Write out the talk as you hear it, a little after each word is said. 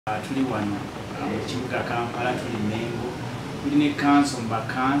Tuli wano mu kibuga Kampala, tuli Mengo, tuli ne kanso mba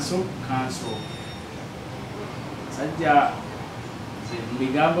kanso sajja mu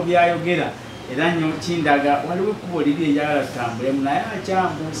bigambo byayogera era nnyo kindaga waliwo ekkubo liri enjagala tutambulemu naye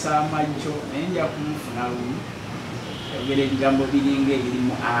akyambuusa amajjo naye nja kumufuna lumu yogera ebigambo biringa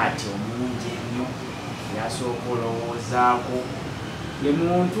ebirimu ati omungi ennyo yasooka olowoozaako ye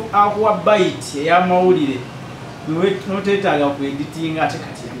muntu akuwa bayiti ey'amawulire noteetaaga kweditinga ate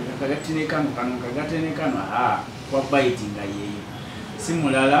kati kagatenekano kwa bayiti nga yeeyo si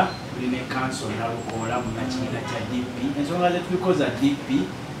mulala tuli ne kanso Nalukoola munnakibiina kya DP ensonga zetulikoza DP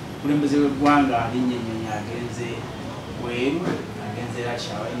kulembeze w'eggwanga alinnyonyonya agenze weeru agenze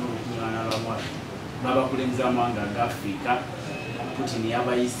Russia balina olukuŋŋaana lw'abakulembeze b'amawanga ga Africa Putin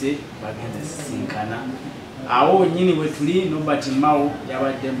yabayise bagenze sisinkana awo nnyini bwe tuli Nobert Mao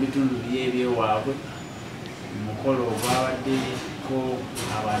yabadde mu bitundu by'ebyewaabwe mukolo ogwabaddeko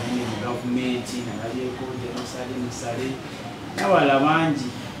abanene mu gavumenti nalabyeko Jerusalem n'abalala bangi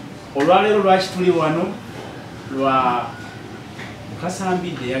olwaleero lwaki tuli wano lwa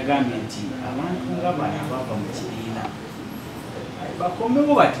Kasambidde yagambye nti abantu nga bano bava mu kibiina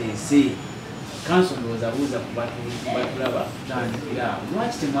bakomewo bateese kanso ndowooza buuza ku batulaba tutandikira awo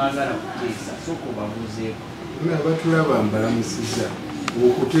lwaki temwagala kuteesa sooka obabuuzeeko abatulaba mbalamusiza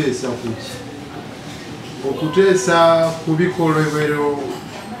okuteesa kuki okuteesa ku bikolobero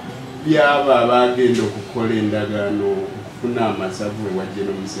byabo abagenda okukola endagaano okufuna amasavu ewa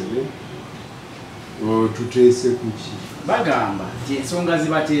General Museveni tuteese kuki bagamba nti ensonga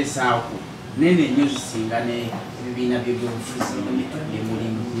zibateesaako nene nnyo zisinga n'ebibiina by'ebyobufuzi bye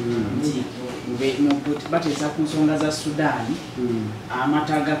mulimu nti bateesa ku nsonga za Sudaani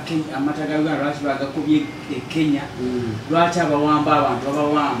amata ga Uganda lwaki bagakubye e Kenya lwaki abawamba abantu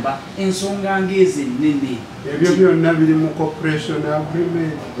babawamba ensonga ng'ezo ennene ebyo byonna biri mu cooperation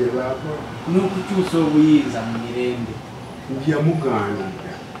agreement gye bakola n'okukyusa obuyinza mu mirembe byamugaana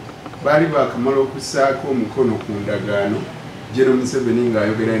bali bakamala okussaako omukono ku ndagaano General Museveni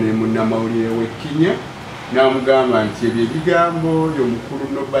ng'ayogera ne munnamawulire w'e Kenya n'amugamba nti ebyo ebigambo y'omukulu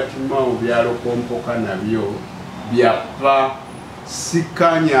Nobert Mao byalokompoka nabyo byappa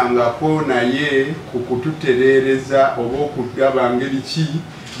sikkanyangako naye ku kututereereza oba okugaba ngeri ki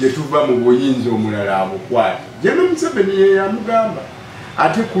gye tuva mu buyinza omulala abukwata General Museveni ye yamugamba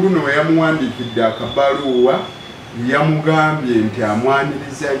ate ku luno we yamuwandiikidde akabaluwa yamugambye nti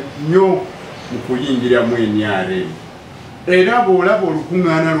amwaniriza nnyo mu kuyingiramu NRM era bw'olaba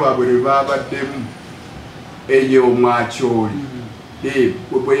olukuŋŋaana lwabwe lwe baabaddemu eyo Mwakyoli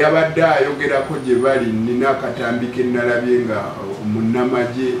bwe yabadde ayogerako gye bali nina akatambi ke nnalabye nga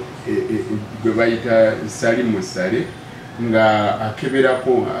munnamagye gwe bayita Salimusale nga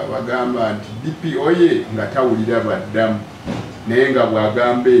akeberako bagamba nti DP oye nga tawulira baddamu naye nga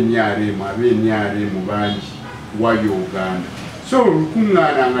bw'agamba NRM ab'NRM bangi wa Uganda so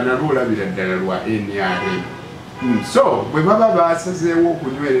olukuŋŋaana nga nalwo olabira ddala lwa NRM so bwe baba basazeewo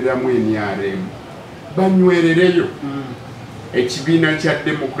okunywereramu NRM banywerereyo ekibiina kya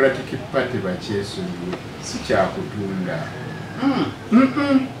Democratic Party bakyesonyiwe si kyakutunda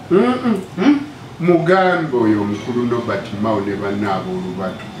mugambe oyo omukulu Nobert Mao ne bannaabo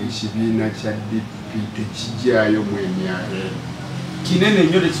olubatu ekibiina kya DP tekijjayo mu NRM kinene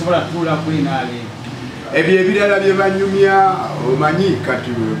nnyo tekisobola tuulako NRM ebyo ebirala bye banyumya omanyi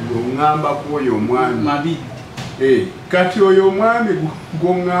kati oŋŋamba ku oyo omwami kati oyo omwami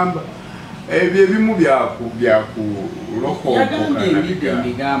gw'oŋŋamba ebyo ebimu byakulokompoka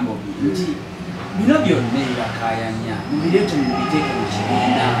ebigambo nti bino byonna ebibakaayanya mubireete mubiteeke mu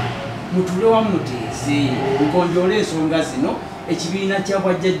kibiina mutule wamuteese mukonjoole ensonga zino ekibiina kya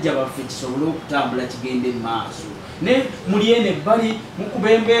bwajjajja baffe kisobole okutambula kigende mu maaso ne muli eno ebbali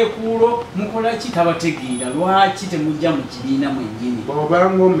mukubemba ekuulo mukola ki tabategeera lwaki temujja mu kibiina mwennyini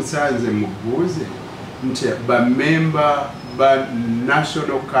obanga omusanze mubuuze nti bammemba ba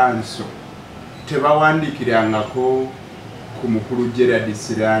National Council tebawandiikirangako ku mukulu Gerald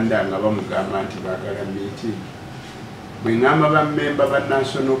Siranda nga bamugamba nti baagala meeting bwe ŋŋamba bammemba ba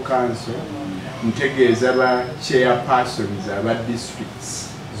National Council ntegeeza ba chairpersons aba districts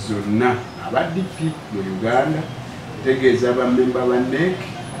zonna aba DP mu Uganda ntegeeza abammemba ba NEC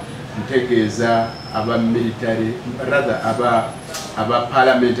ntegeeza aba military rather aba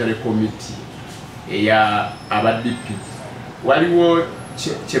parliamentary committee eya aba DP waliwo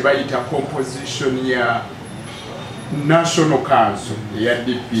kye bayita composition ya National Council eya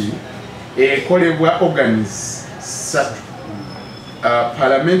DP ekolebwa organs satu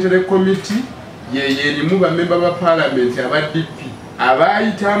parliamentary committee yerimu bammemba ba parliament aba DP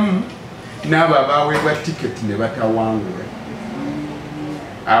abayitamu n'abo abaweebwa tiketi ne batawangula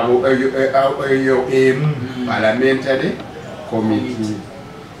abo eyo parliamentary committee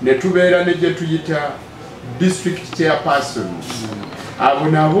ne tubeera ne gye tuyita district chairpersons abo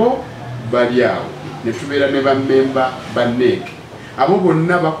nabo bali awo ne tubeera ne bammemba ba NEC abo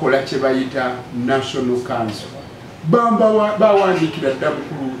bonna bakola kye bayita national council bawandiikira dda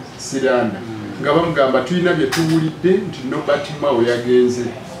mukulu Siranda nga bamugamba tulina bye tuwulidde nti Nobert Mao yagenze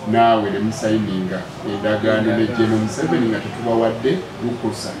naawe ne musayininga endagaano ne General Museveni nga tetubawadde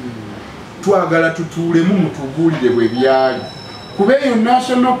lukusa twagala tutuulemu mutubuulire bwe byali kuba eyo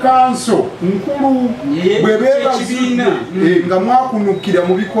national council nkulu bwebeebazidde nga mwakunukira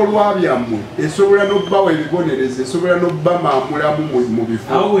mu bikolwa byammwe esobola n'obbawa ebibonerezo esobola n'obbamaamulamu mu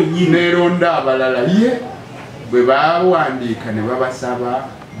bifo neeronda abalala ye bwe bawandiika ne babasaba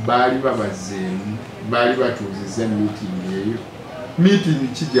baali babazeemu baali batuuziza meeting eyo meeting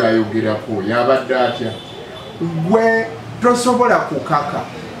kijyayogerako yabadde atya gwe tosobola kukaka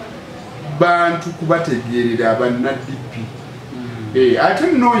bantu kubategeerera abannadipi ate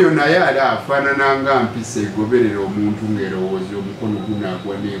n'oyo naye ali afaanana nga mpisa egoberera omuntu ng'erowooza omukono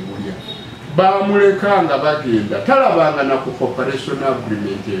gunaagwa n'egulya bamuleka nga bagenda talabanga na ku cooperation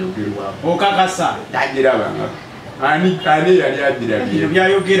agreement eyogerwako okakasa tagirabanga ani yali agirabye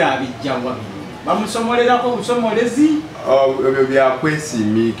byayogera abijjawa bamusomolerako obusomolezi ebyo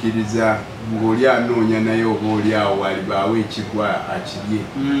byakwesiimiikiriza ng'oli anoonya naye oba oli awo walibaawo ekigwa akirye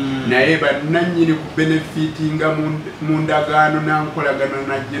naye bannannyini ku benefitinga mu ndagaano nankolagano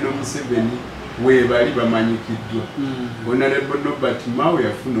na General Museveni weebali bamanyikiddwa Honorable Nobert Mao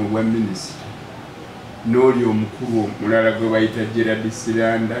yafuna obwa minisita n'oli omukulu omulala gwe bayita Gerald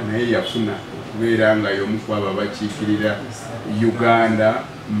Siranda naye yafuna okubeera nga y'omu ku abo abakiikirira Uganda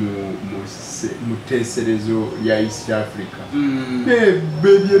mu teeserezo lya East Africa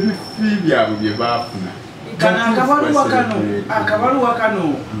byebifi byabwe bye baafuna akabaluwa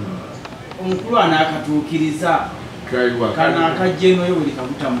kano omukulu anaakatuukiriza kano akajjeno Yoweri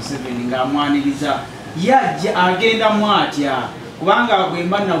Kaguta Museveni ng'amwaniriza yajja agenda mwatya kubanga bwe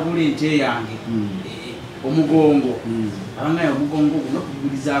mba nagula ente yange omugongo abanga omugongo guno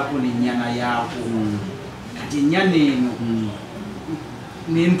kugulizaako n'ennyana yaako kati ennyana eno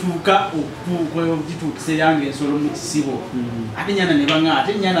nentuuka okugituukisa yange ensolo mu kisibo ate ennyana ne baŋŋa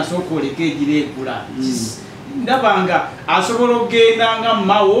ate ennyana sooka oleka egira ekula ndabanga asobola okugenda nga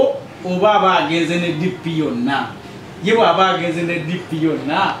Mao oba aba agenze ne DP yonna ye bw'aba agenze ne DP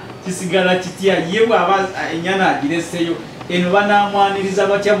yonna kisigala kitya ye bw'aba ennyana agireseyo eno banaamwaniriza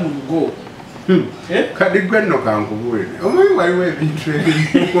batya mu bugo kati gwe nno kankubuulire omanyi waliwo ebintu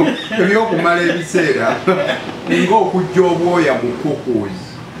ebyokumala ebiseera ng'okujja obwoya mu kukuuzi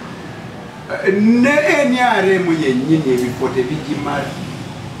ne NRM yennyini ebifo tebigimala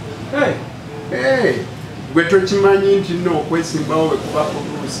gwe tokimanyi nti nno okwesimbawo bwe kuba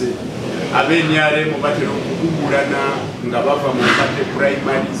kutuuse aba NRM batera okugugulana nga bava mu mpate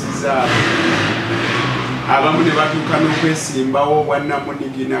primaries zaabo abamu ne batuuka n'okwesimbawo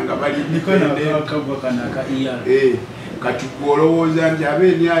bwannamunigina nga bali kati gw'olowooza nti aba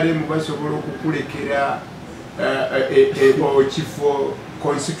NRM basobola okukulekera kifo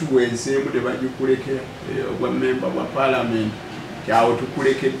constituency emu ne bagikulekera obwa memba bwa parliament kyawo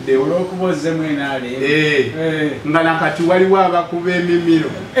tukulekedde olw'okubozzemu NRM nga nakati waliwo abakuba emimiro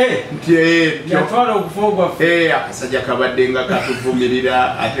nti yatwala okufa gwaffe akasajja kabadde nga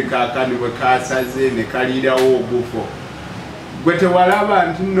katuvumirira ate kaakani bwe kasaze ne kaliirawo ogufo gwe tewalaba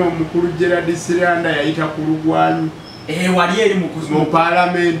nti nno omukulu Gerald Siranda yayita ku lugwanyu wali eri mu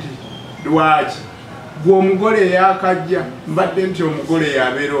palamenti lwaki gwe omugole yakajja mbadde nti omugole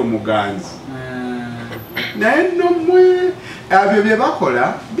yabeera omuganzi naye nno mmwe ebyo bye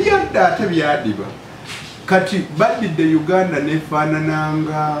bakola byadda ate byadiba kati baddidde Uganda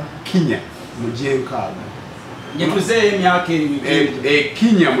nefaanananga Kinya mu gyenkaaga nyetuzeeyo emyaka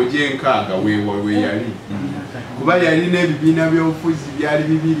Kinya mu gyenkaaga we yali kuba yalina ebibiina by'obufuzi byali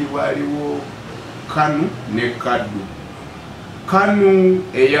bibiri waliwo KANU ne KADU KANU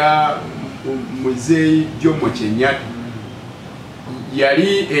eya Muzeeyi Jomo Kenyatta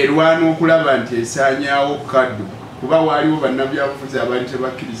yali erwana okulaba nti esaanyaawo KADU kuba waliwo bannabyabufuzi abaali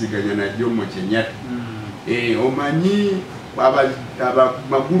tebakkiriziganya na Jomo Kenyatta omanyi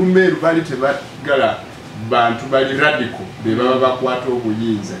magulu meeru baali tebagala bantu bali radical be baba bakwata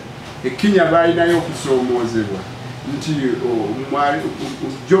obuyinza Kenya balinayo okusoomoozebwa nti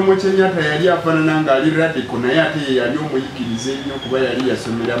Jomo Kenyatta yali afaanana nga ali radical naye ate yali omuyigirize ennyo kuba yali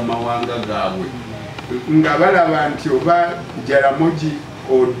yasomera mu mawanga gaabwe nga balaba nti oba Jaramogi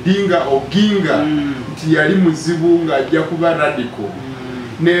Oginga nti yali muzibu ng'ajja kuba radical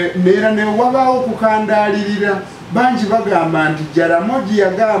neera ne wabaawo okukandaalirira bangi bagamba nti Jaramogi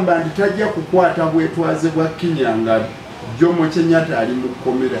yagamba nti tajja kukwata bwetwaze bwa Kinyanga Jomo Kenyatta ali mu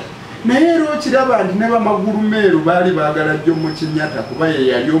kkomera naye era okiraba nti ne bamagulumeeru baali baagala Jomo Kenyatta kuba ye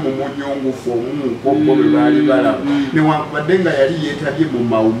yali omumunyongufu omumunkobbo bwe baali balaba newankubadde nga yali yeetabye mu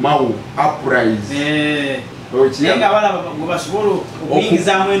mawumawu uprise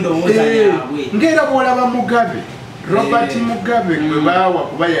ng'era bw'olaba Mugabe Robert Mugabe gwe baawa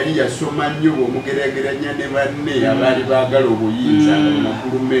kuba yali yasoma nnyo bw'omugeraageranya ne banne abaali baagala obuyinza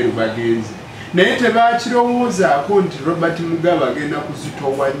bamagulumeeru bagenze naye tebakirowoozaako nti Robert Mugabe agenda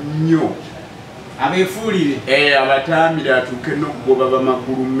kuzitowa nnyo abeefuulire abataamira atuuke n'okugoba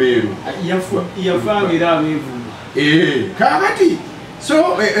bamagulumeeru yavangira abeevulu kaakati so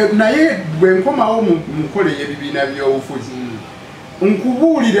naye bwe nkomawo mu nkola y'ebibiina by'obufuzi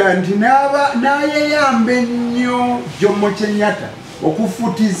nkubuulira nti n'ayeyambe nnyo Jomo Kenyatta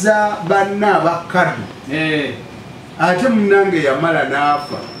okufutiza banna abakadu ate munnange yamala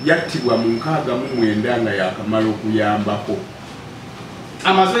n'afa yattibwa mu 69 nga yakamala okuyambako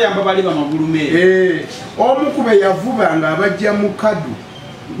amaze oyamba bali bamagulumeeru omu kube yavuba nga abajja mu kadu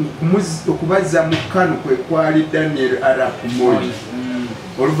okubazza mu Kano kwe kwali Daniel Arap Moi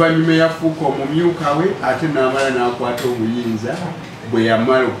oluvannyuma yafuuka omumyuka we ate n'amala n'akwata obuyinza bwe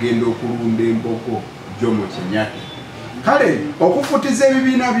yamala okugenda okulunda embogo Jomo Kenyatta kale okufutiza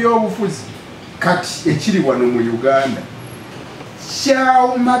ebibiina by'obufuzi kati ekiri wano mu Uganda kya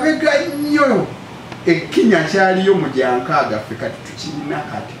mabega nnyo ekkinya kyaliyo mu gyankaaga ffe kati tukirina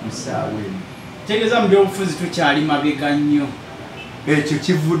kati kusaawa eno tegeeza mu by'obufuzi tukyali mabega nnyo ekyo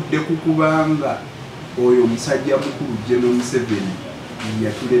kivudde ku kubanga oyo omusajja mukulu General Museveni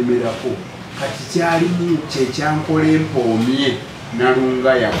yatulemerako kati kyalimu kyekyankola empoomye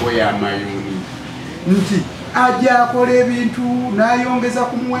Nalunga yagoya amayuuni nti ajja akola ebintu n'ayongeza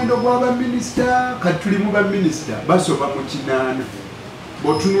ku muwendo gw'abaminisita kati tuli mu baminisita basoba mu 8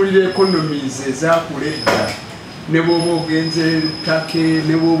 bw'otunuulira economies ezaakula edda ne bw'oba ogenze Take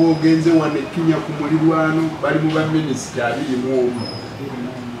ne bw'oba ogenze wano Kenya ku mulirwano bali mu baminisita 21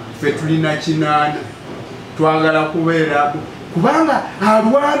 ffe tulina 8 twagala kubeera kubanga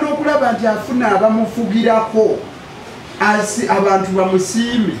alwana okulaba nti afuna abamufugirako abantu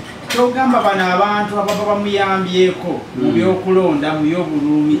bamusiime kyogamba bano abantu ababa bamuyambyeko mu byokulonda mu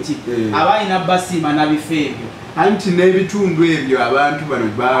byobulumiki abalina basiima na bifo ebyo anti n'ebitundu ebyo abantu bano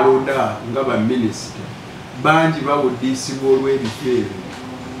balonda nga baminisita bangi bawuddisibwa olw'ebifo ebyo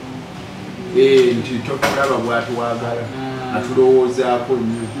nti tokulaba bwatwagala atulowoozaako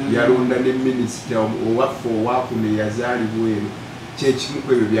nnyo yalonda ne minisita owaffe owakune yazaalibwa ero kyekimu ku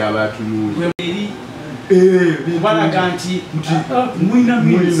ebyo byabatunuuli balaga nti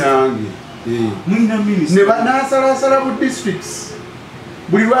mulinange nasalasala bu districts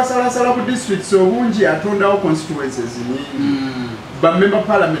buli lwasalasala bu districts obungi atondawo constituencies nyingi bamemba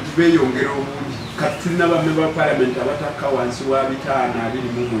parliament beeyongera obungi kati tulina bamemba parliament abatakka wansi wa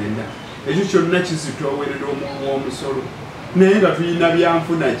 529 ekyo kyonna kizitoowerera omuntu w'omusolo naye nga tulina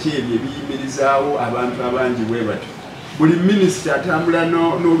byanfuna ki ebyo ebiyimirizaawo abantu abangi bwe batyo buli minisita atambula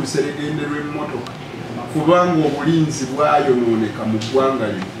n'oluseregende lw'emmotoka kubanga obulinzi bwayonooneka mu ggwanga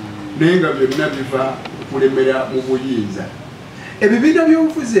lino naye nga byonna biva kulemera mu buyinza ebibiina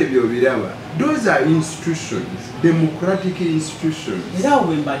by'obufuzi ebyo biraba those are institutions democratic institutions era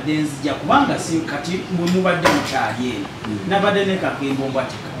awo mbadde nzija kubanga si kati mwe mubadde mukyali eno nabadde ne kakembo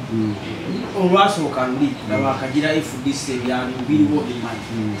mbatika olwasooka luli laba akagira FDC ebyalo biriwo bimanyi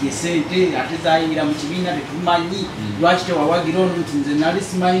yesente ate zayingira mu kibiina tetumanyi lwaki tewawagira ono nti nze nali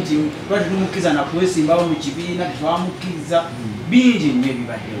simanyi nti lwaki tumukkiriza nakwesimbawo mu kibiina tetwamukkiriza bingi nnyo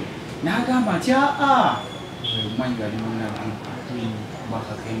ebibaddewo n'agamba nti omanyi gali munabi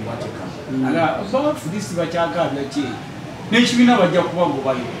bakakembwatika FDC bakyagabya ki n'ekibiina bajja kuba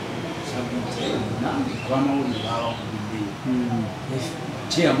ngobayo bamawulire babakubiddeyo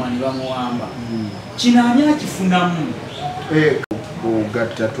chairman bamuwamba kinanya akifunamu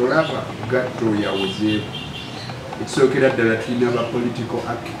ogatta tolaba gatto yawozeeko ekisookera ddala tulina aba political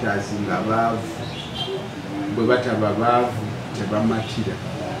actors nga baavu bwe bataba baavu tebamatira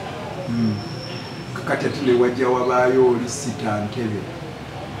kakati ate ne wajja wabaayo oli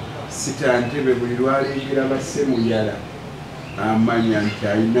Sitantebe buli lwalengera bassemuyala amanya nti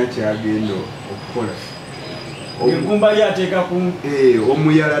alina kyagenda okukola engumba yateeka ku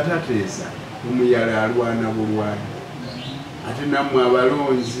omuyala tateesa omuyala alwana bulwana ate nammwe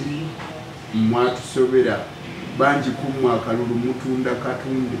abalonzi mwatusobera bangi kummwe akalulu mutunda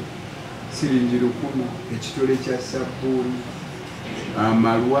katunde siringi 100 ekitole kya sabbuuni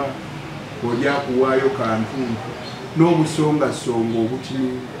amalwa ojja kuwaayo kantuntu n'obusongasonga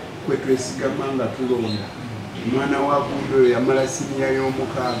obutini kwe twesigama nga tulonda omwana wa Bundo yamala siniya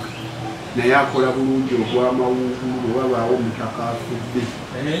y'omukaaga naye akola bulungi ogw'amawuugulu wabaawo omutaka afudde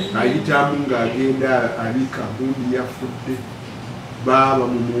ayitamu ng'agenda abika gundi yafudde baaba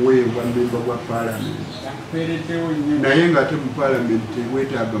mu muweebwa mmemba gwa paalamenti naye ng'ate mu paalamenti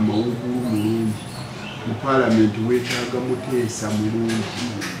teweetaaga mawuugulu mulungi mu paalamenti weetaaga muteesa mulungi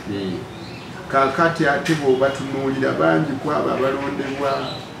kaakati ate bw'oba tunuulira bangi ku abo abalondebwa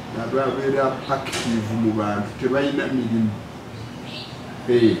ababeera active mu bantu tebalina mirimu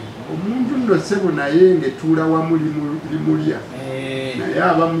omuntu nno ssebo naye ng'etuula wamu limulya naye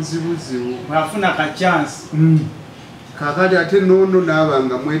aba muzibuzibu bw'afuna ka chance kaakati ate noono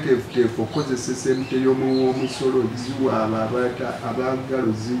naabanga mweteefuteefu okozesa esente y'omuwoomusolo ziwa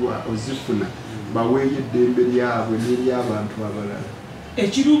abaagala ozifuna baweeyo eddembe lyabwe n'ery'abantu abalala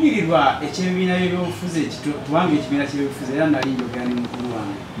ekiruubirirwa eky'ebibiina by'ebyobufuzi kubanga ekibiina ky'ebyobufuzi era nali njogera ne mukulu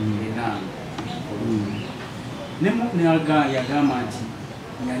wange enanga yagamba nti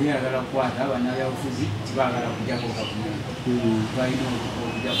yali ayagala kukwata abannabyabufuzi tibaagala kujjako gavumenti balina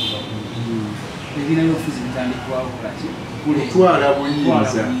okujjako gavumenti ebibiina by'obufuzi bitandikibwawo kulaki kutwala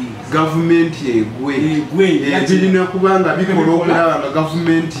buyinza gavumenti egwe ebirina kubanga bikola okulaba nga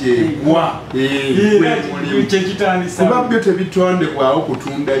gavumenti egwa kuba byo tebitondebwawo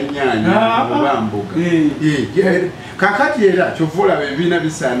kutunda nnyaanya oba mboga kakati era kyova olaba ebibiina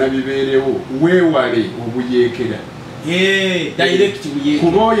bisaana bibeerewo weewale obuyeekera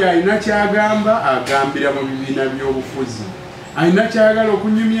kuba oyo alina kyagamba agambira mu bibiina by'obufuzi alina kyagala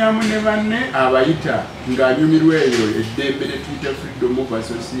okunyumyamu ne banne abayita ng'anyumirwa eyo eddembe ne Twitter Freedom of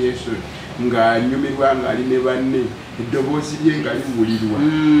Association ng'anyumirwa ng'ali ne banne eddoboozi lye nga liwulirwa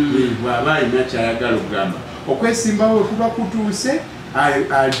bw'aba alina kyayagala okugamba okwesimbawo we kuba kutuuse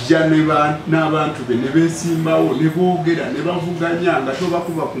ajja n'abantu be ne beesimbawo ne boogera ne bavuganya nga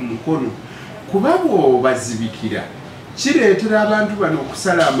tobakuba ku mukono kuba bw'obazibikira kireetera abantu bano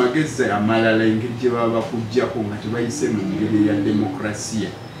okusala amagezi amalala engeri gye baba bakuggyako nga tebayise mu ngeri ya demokrasiya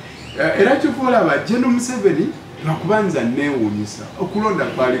era kyova olaba Gen. Museveni lwakubanza neewuunyisa okulonda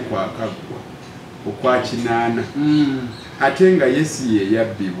kwali kwakaggwa okwa 8 ate nga yesi ye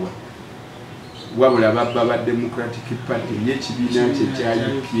yabbibwa wabula babba ba Democratic Party y'ekibiina kye kya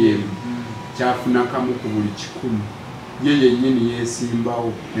UPM kyafuna kamu ku buli 100 ye yennyini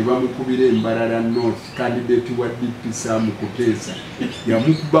yeesimbawo ne bamukubira Embalala North candidate wa DP Sam Kuteesa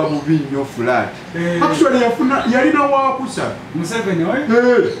yamukuba bubi nnyo flat actually yalina waakusa Museveni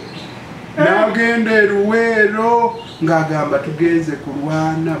n'agenda eruweero ng'agamba tugenze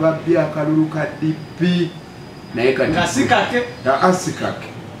kulwana babbye akalulu ka DP naye asikake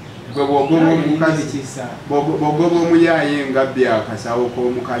gwe bw'ogoba omuyaaye ng'abbye akasawo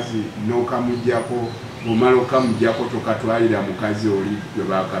k'omukazi n'okamugyako bw'omala okamugyako tokatwalira mukazi oli gwe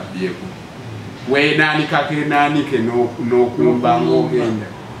baakabbyeko weenaanikake n'okumba ng'ogenda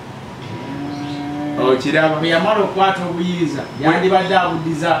okiraba yamala okukwata obuyinza yandibadde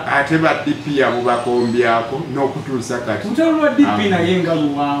abuddiza ate ba DP yabubakombyako n'okutuusa kati lutalo lwa DP naye nga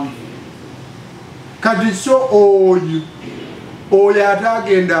luwanvu kati so oyo ate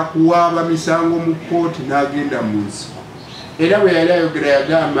agenda kuwaaba misango mu kooti n'agenda mu nsiko era bwe yali ayogera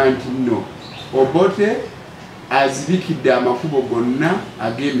yagamba nti nno Obote azibikidde amakubo gonna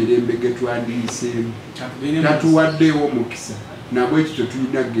ag'emirembe ge twandiyiseemu tatuwaddeewo mukisa nabwe ekyo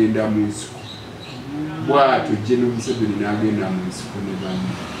tulina kugenda mu nsiko bw'atyo Gen. Museveni n'agenda mu nsiko ne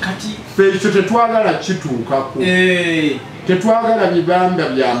banne ffe ekyo tetwagala kituukako tetwagala bibamba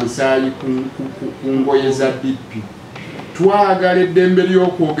bya musaayi ku ngoye za DP twagala eddembe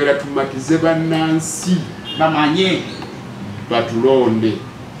ly'okwogera tumatize bannansi bamanye batulonde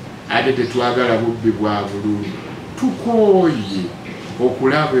ate tetwagala bubbi bwa bulungi tukooye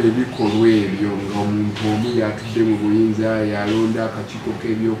okulaba ebikolwa ebyo ng'omuntu omu yatudde mu buyinza yalonda akakiiko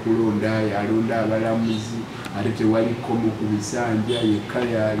k'ebyokulonda yalonda abalamuzi ate tewaliko mu ku bisanja yekka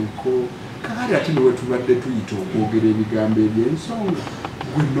yaliko kakati ate newe tubadde tuyita okwogera ebigambo eby'ensonga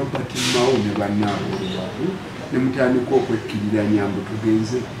gwe Nobert Mao ne bannaabwe ne mutandika okwekkiririranya mbu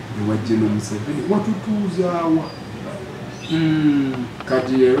tugenze ewa Gen. Museveni watutuuzaawa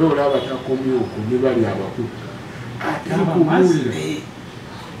kati era olaba takomye okwo ne bali abakulu ate nkubuulira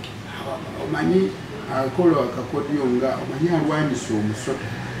omanyi akola akakodyo nga omanyi alwanyisa omusota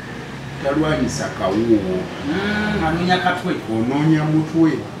talwanyisa kawuuwo onoonya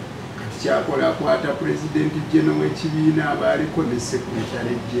mutwe kati kyakola akwata pulezidenti jeno w'ekibiina abaaliko ne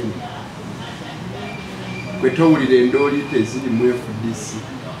sekretary jeno kwe towulira endooli teziri mu FDC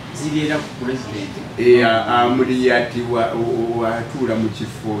ziriera ku president amuliyati watuula mu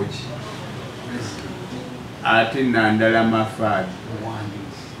kifo ki ate nandala mafaadi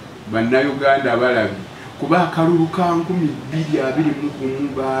bannayuganda balabi kuba akalulu ka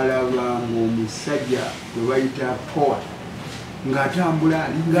 2021 balaba ng'omusajja we bayita poa ng'atambula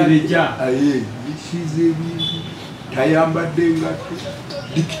yishize ebintu tayambadde engatto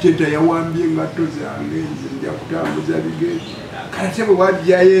dikiteta yawambye engatto zange nze nja kutambuza bigezi kate bwe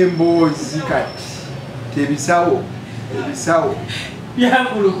wajjayo emboozi kati tebisawo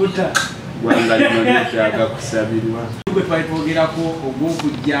byakulukuta gwanga lino lyetaaga kusabirwa gwe twali twogerako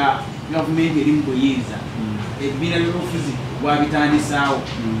ogw'okujja gavumenti eri mu buyinza ebibiina by'obufuzi bwabitandisaawo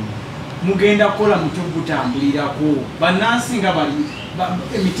mugenda kukola mutyo gutambulirako bannansi nga bali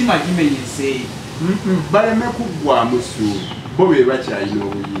emitima gimenyese baleme kuggwamu ssuubi bo be bakyalina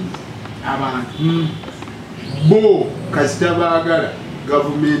obuyinza abantu bo kasita baagala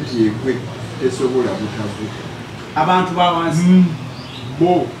gavumenti egwe tesobola butavuga abantu bawansi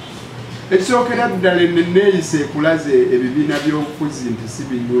bo ekisookera ddala enneeyisa ekulaze ebibiina by'obufuzi nti si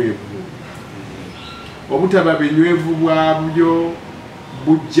binywevu obutaba binywevu bwabyo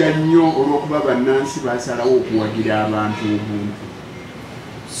bujja nnyo olw'okuba bannansi basalawo okuwagira abantu obuntu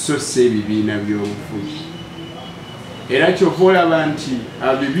so si ebibiina by'obufuzi era kyova olaba nti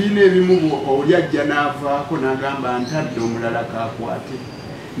ebibiina ebimu oli ajja n'avaako n'agamba ntadde omulala kakwate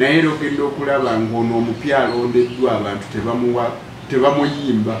naye era ogenda okulaba ng'ono omupya alondeddwa abantu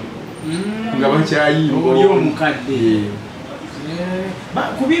tebamuyimba nga bakyayimba oli omukadde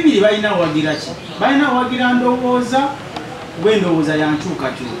ku bibiri balina wagira ki balina wagira ndowooza kuba endowooza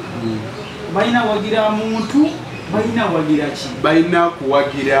yankyukakyuka balina wagira muntu balina wagira ki balina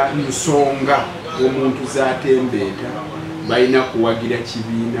kuwagira nsonga omuntu zatembeeta balina kuwagira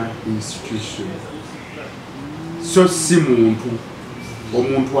kibiina institution so si muntu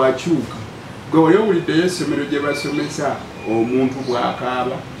omuntu akyuka gwe wali owuliddeyo essomero gye basomesa omuntu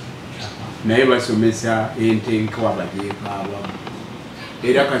bw'akaaba naye basomesa ente enkwaba gyekaabamu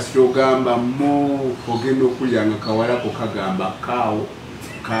era kasita ogamba ogenda okulya nga kawalako kagamba kaawo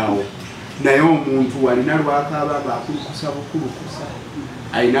naye omuntu alina lwakaaba ngaakulukusa bukulukusa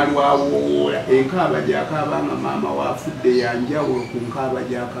alina lwawoola enkaaba gyakaabanga maama waafudde yanjawulo ku nkaaba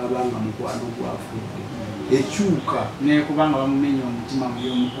gyakaabanga mukwano gwafudde ekyuka nekubanga bamumenya omutima mu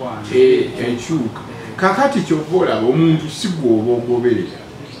by'omukwano ekyuka kakati kyova olaba omuntu si gwoba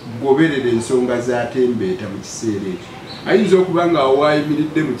ogoberera ensonga zatembeeta mu kiseera ekyo ayinza okuba nga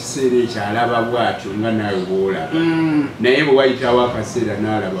wayimiridde mu kiseera ekyo alaba bw'atyo nga naawe bw'olaba naye bwe wayitawo akaseera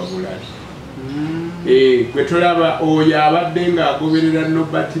n'alaba bulabi gwe tolaba oyo abadde ng'agoberera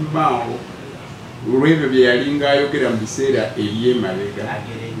Nobert Mao olw'ebyo bye yalinga ayogera mu biseera eby'emabega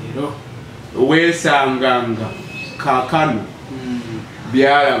weesanganga kaakano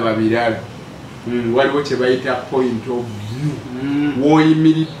byalaba birala waliwo kye bayita point of view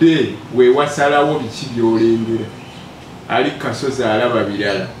w'oyimiridde weewasalawo biki by'olengera ali kasozi alaba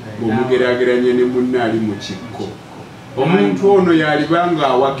birala bw'omugeraageranya ne munne ali mu kikko omuntu ono yalibanga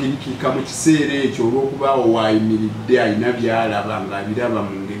awagirikika mu kiseera ekyo olw'okuba wayimiridde alina byalaba ng'abiraba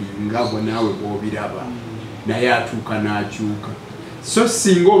mu ngeri ngabo naawe bw'obiraba naye atuuka n'akyuka so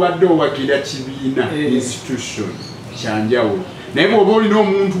singa obadde owagira kibiina institution kyanjawulo naye bw'oba olina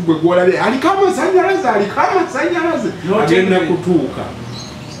omuntu gwe gw'olabye aliko amasanyalaze agenda kutuuka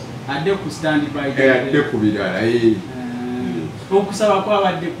adde ku birala okusaba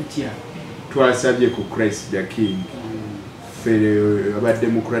kwabadde kutya twasabye ku Christ the King ffe aba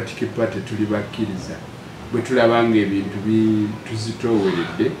Democratic Party tuli bakkiriza bwe tulaba nga ebintu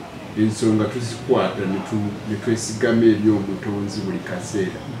tuzitooweredde ensonga tuzikwata ne twesigama eri omutonzi buli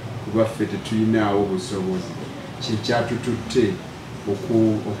kaseera kuba ffe tetulinaawo busobozi kyekyatututte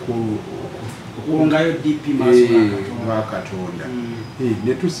okuwongayo DP nga Katonda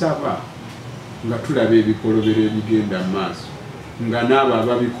ne tusaba nga tulaba ebikolobero ebigenda mu maaso nga n'abo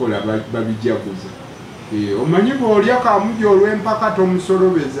ababikola babijaguza omanyi bw'olya kamugi olw'empaka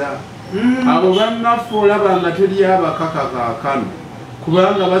tomusolobeza abo bannaffe olaba nga teri abakaka kaakano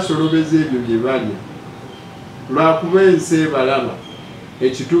kubanga basolobeza ebyo bye balya lwakuba ensi ebalaba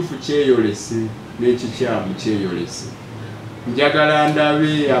ekituufu kyeyolese n'ekikyamu kyeyolese njagala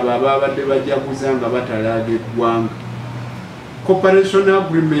ndabe abo ababadde bajaguza nga batalaaga eggwanga cooperation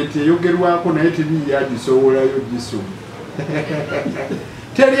agreement eyogerwako naye teriyagisowolayo gisoma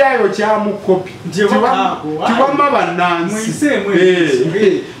teryayo kyamu kopi tiwamma bannansi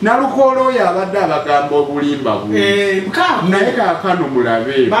Nalukoola oyo abadde abagamba obulimba bwe naye kaakano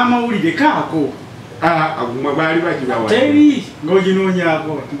mulabe bamawulire kaako mwe baali bagibawa teri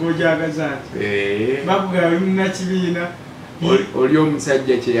ng'oginoonyako ng'ojagaza nti bakugaba munnakibiina oli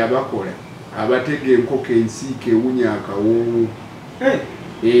omusajja kye yabakola abatega enkoko ensiike ewunya akawoowo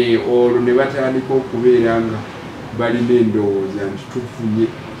olwo ne batandika okubeera nga balina endowooza nti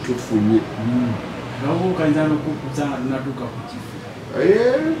tufunye Ngabo kayinza n'okukuzanga tunatuuka ku kifo.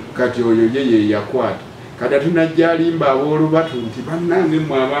 Kati oyo ye yakwata. Kati tunajja alimba aboolubatu nti bannange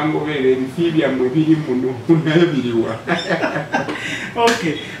mmwe abangoberera ebifi byammwe biri muno naye biriwa.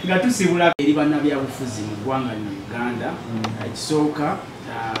 Okay, nga tusibula eri bannabyabufuzi mu ggwanga lino Uganda. Ekisooka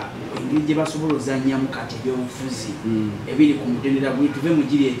engeri gye basobola ozannyamu kati ebyobufuzi ebiri ku mutendera gwe tuve mu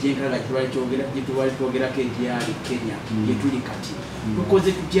giri egyenkaga gye twali twogerako egyali Kenya gye tuli kati.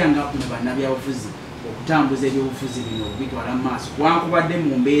 Tukoze tutya nga mu bannabyabufuzi okutambuza ebyobufuzi bino okubitwala mu maaso wankubadde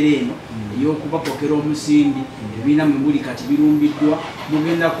mu mbeera eno ey'okubapokera omusimbi ebibiina mwe buli kati birumbiddwa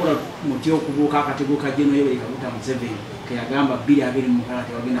mugenda kukola mutya okubuuka akatego ka General Kaguta Museveni ke yagamba 2026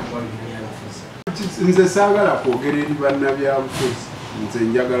 tewagenda kuba bannabyabufuzi. Nze saagala kwogera eri bannabyabufuzi, nze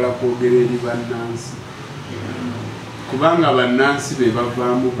njagala kwogera eri bannansi kubanga bannansi be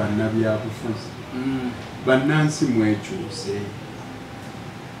bavaamu bannabyabufuzi. Bannansi mwekyuse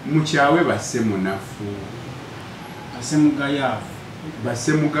mukyawe basse munafu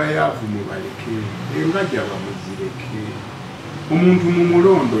basse mugayaavu mubaleke engajja bamuzireke omuntu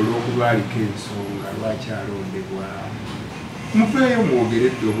mumulondo olw'okuba aliko ensonga lwaki alondebwa muveeyo mwogere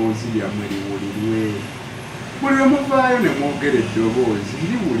eddoboozi lyammwe liwulirwe buli lwe muvaayo ne mwogera eddoboozi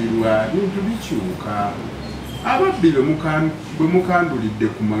liwulirwa bintu bikyuka ababbi bwe mukandulidde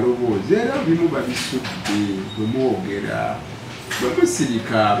ku maloboozi era bimu babisudde bwe mwogera bwe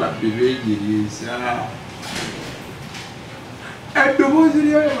musirika ababbi beegiriisa eddoboozi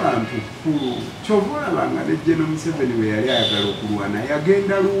ly'abantu kkulu kyova olabanga ne General Museveni bwe yali ayagala okulwana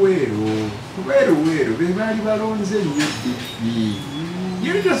yagenda Luweero kuba Luweero be baali balonze nnyo DP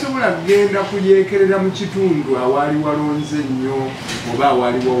yali tasobola kugenda kuyeekerera mu kitundu awaali walonze nnyo oba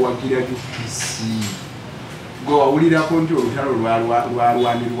awaali wawagira DPC gwe wawulirako nti olutalo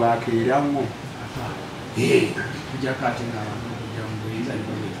lwalwanirwako erango okiraba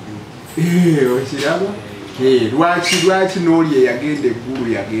lwaki n'oli eyagenda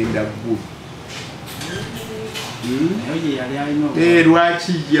eggulu yagenda ggulu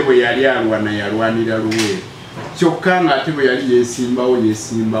lwaki ye bwe yali alwana yalwanira Luweero kyokka ng'ate bwe yali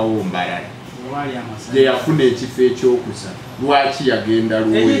yeesimbawo Mbalala gye yafuna ekifo ekyokusa lwaki yagenda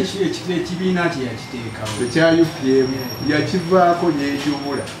Luweero ekibiina kye yakiteekawo ekya UPM yakivaako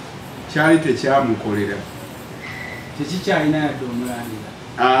yeejubula kyali tekyamukolera tekikyalina yadde omulandira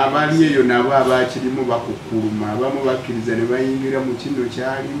abali eyo nabo abakirimu bakukkuluma abamu bakkiriza ne bayingira mu kino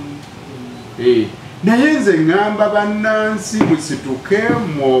kyalimu naye nze ŋŋamba bannansi musituke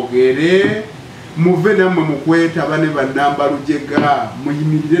mwogere muve nammwe mukwetaba ne bannambalujega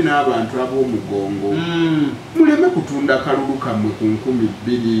muyimirire n'abantu ab'omugongo muleme kutunda kalulu kammwe ku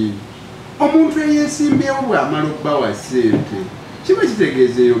 2000 omuntu eyeesimbyewo bw'amala obbawa ssente kiba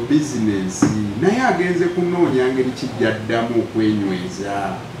kitegeeza eyo bizinensi naye agenze kunoonya ngeri kijja ddamu okwenyweza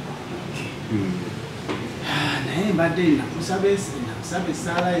naye mbadde nakusaba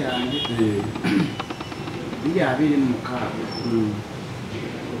essaala yange 2026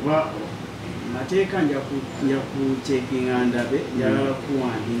 oba mateeka nja kucekinga ndabe njagala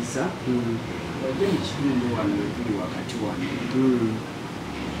kuwandiisa wadde mu kitundu wano wetuli wakati wano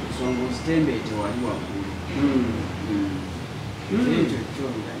nsonga ozitembeete wali waggulu ekyo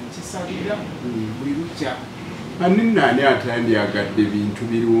kyonda nkisabira buli lukya aninnaani atandyagadde bintu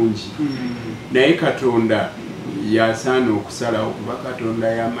birungi naye Katonda yasaana okusalawo kuba Katonda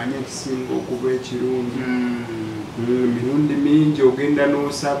yamanya ekisinga okuba ekirungi mirundi mingi ogenda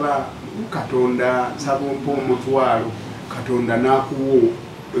n'osaba Katonda nsaba ompa omutwalo Katonda n'akuwa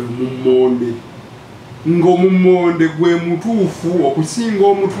omummonde ng'omummonde gwe mutuufu okusinga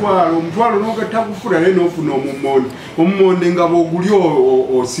omutwalo n'ogatta kufuna naye n'ofuna omummonde nga bw'oguli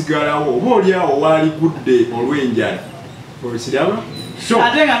osigalawo oba oli awo waali gudde olw'enjala okiraba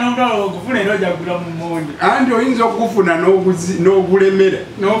ate nga n'omutwalo ogufuna era ojja kugula mummonde anti oyinza okugufuna n'ogulemera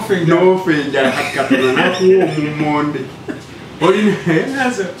n'ofa enjala kati Katonda n'akuwa omummonde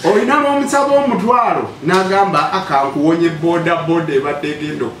olina n'omusaba omutwalo n'agamba akankuwonye bodaboda ebadde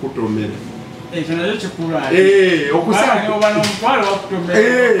egenda okukutomera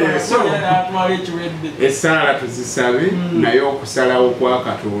essaala tuzisabe naye okusalawo kwa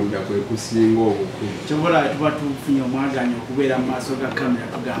Katonda kwe kusinga obukulu kyobola tuba tufunye omwaganya okubeera mu maaso ga kamera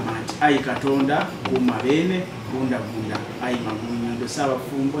tugamba nti ayi Katonda kuuma beene gundagunda ayi magunyondo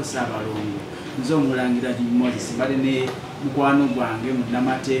saabafumbo saabalongo nze omulangira Moses bali ne mukwano gwange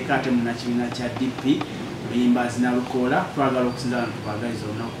munnamateeka ate munnakibiina kya DP Luyimbazi Nalukoola twagala okusinza abantu tubagaliza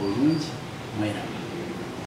olunaku olungi mwera